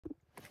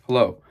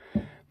Hello,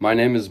 my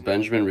name is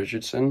Benjamin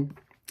Richardson,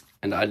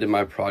 and I did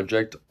my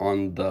project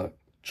on the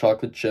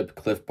chocolate chip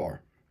Clif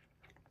Bar.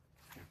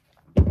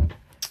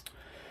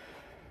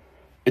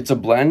 It's a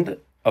blend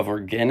of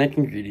organic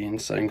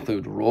ingredients that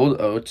include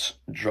rolled oats,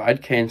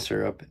 dried cane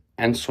syrup,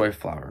 and soy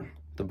flour.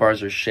 The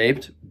bars are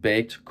shaped,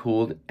 baked,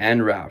 cooled,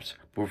 and wrapped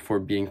before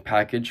being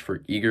packaged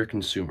for eager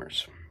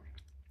consumers.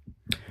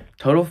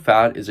 Total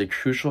fat is a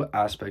crucial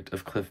aspect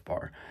of Clif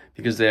Bar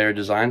because they are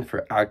designed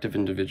for active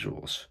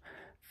individuals.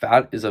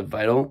 Fat is a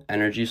vital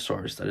energy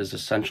source that is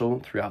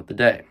essential throughout the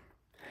day.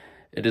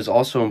 It is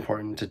also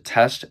important to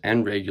test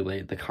and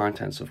regulate the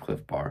contents of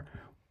Clif Bar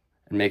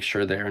and make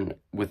sure they are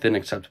within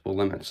acceptable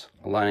limits,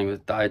 aligning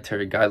with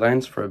dietary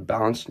guidelines for a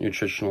balanced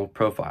nutritional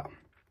profile.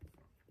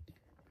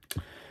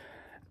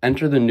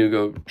 Enter the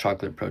Nugo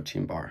Chocolate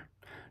Protein Bar,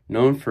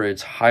 known for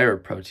its higher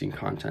protein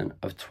content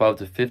of 12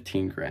 to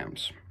 15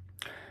 grams.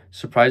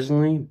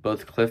 Surprisingly,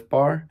 both Clif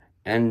Bar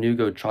and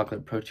Nugo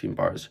Chocolate Protein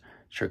Bars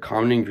share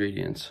common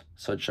ingredients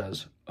such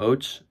as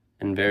oats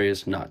and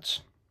various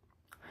nuts.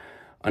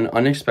 An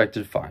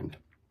unexpected find: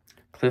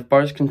 Clif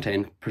Bars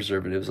contain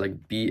preservatives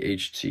like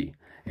BHT,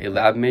 a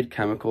lab-made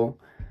chemical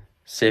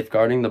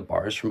safeguarding the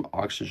bars from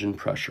oxygen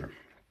pressure.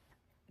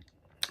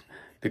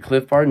 The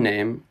Clif Bar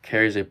name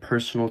carries a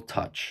personal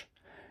touch.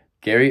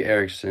 Gary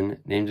Erickson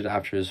named it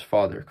after his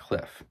father,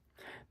 Cliff.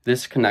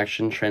 This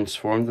connection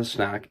transformed the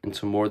snack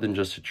into more than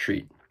just a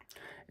treat.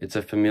 It's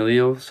a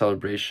familial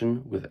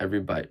celebration with every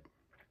bite.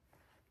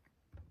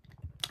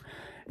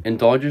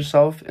 Indulge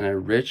yourself in a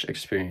rich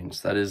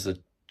experience that is the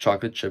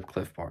chocolate chip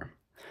Clif Bar.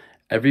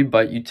 Every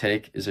bite you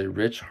take is a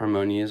rich,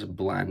 harmonious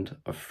blend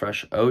of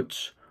fresh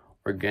oats,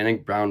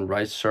 organic brown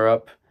rice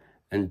syrup,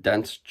 and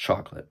dense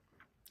chocolate.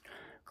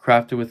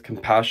 Crafted with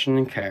compassion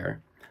and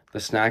care, the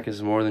snack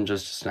is more than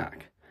just a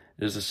snack.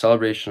 It is a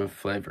celebration of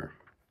flavor.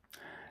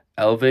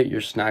 Elevate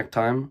your snack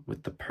time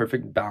with the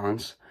perfect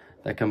balance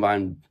that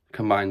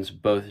combines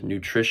both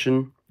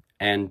nutrition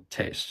and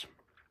taste.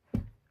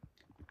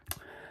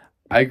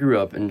 I grew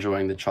up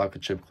enjoying the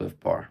chocolate chip Clif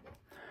Bar.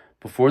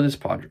 Before this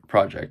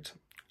project,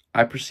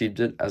 I perceived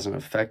it as an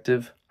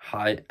effective,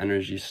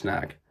 high-energy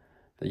snack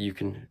that you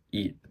can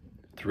eat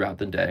throughout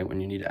the day when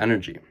you need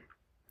energy.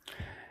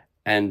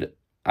 And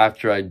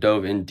after I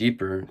dove in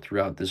deeper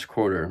throughout this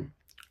quarter,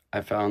 I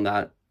found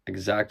that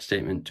exact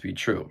statement to be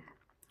true.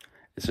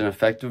 It's an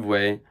effective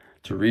way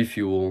to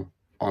refuel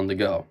on the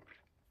go.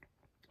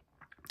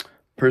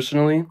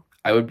 Personally,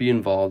 I would be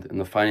involved in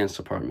the finance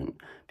department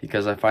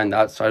because I find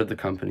that side of the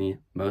company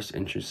most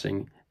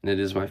interesting, and it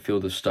is my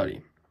field of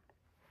study.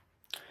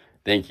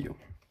 Thank you.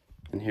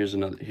 And here's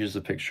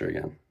the picture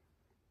again.